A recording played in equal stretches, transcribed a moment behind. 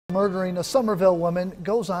Murdering a Somerville woman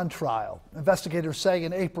goes on trial. Investigators say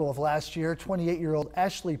in April of last year, 28-year-old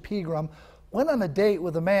Ashley Pegram went on a date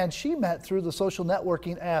with a man she met through the social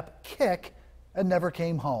networking app Kik and never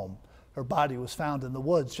came home. Her body was found in the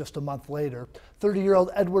woods just a month later.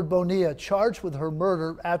 30-year-old Edward Bonilla charged with her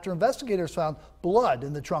murder after investigators found blood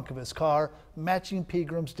in the trunk of his car matching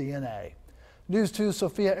Pegram's DNA. News 2's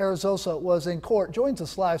Sophia Arazosa was in court, joins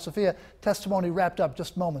us live. Sophia, testimony wrapped up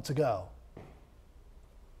just moments ago.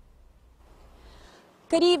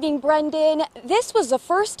 Good evening, Brendan. This was the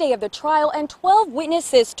first day of the trial and 12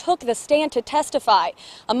 witnesses took the stand to testify.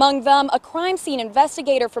 Among them, a crime scene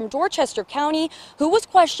investigator from Dorchester County who was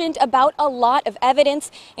questioned about a lot of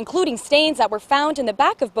evidence, including stains that were found in the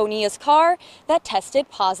back of Bonilla's car that tested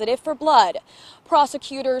positive for blood.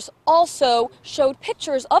 Prosecutors also showed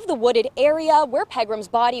pictures of the wooded area where Pegram's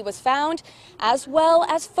body was found, as well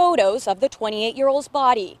as photos of the 28-year-old's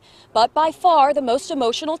body. But by far, the most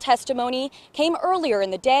emotional testimony came earlier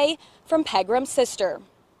in the day from Pegram's sister.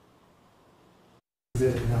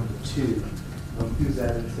 Exhibit number 2. Who's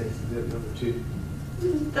that in exhibit number 2?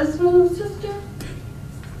 That's my little sister.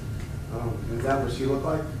 Is that what she looked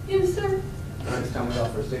like? Yes, sir. All right, tell me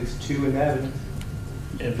about first things 2 in evidence.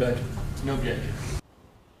 Objection. No objection.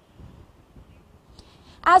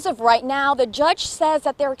 As of right now, the judge says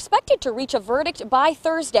that they're expected to reach a verdict by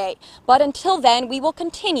Thursday. But until then, we will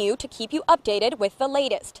continue to keep you updated with the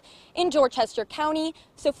latest. In Dorchester County,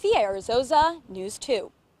 Sophia Arazosa, News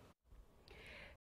 2.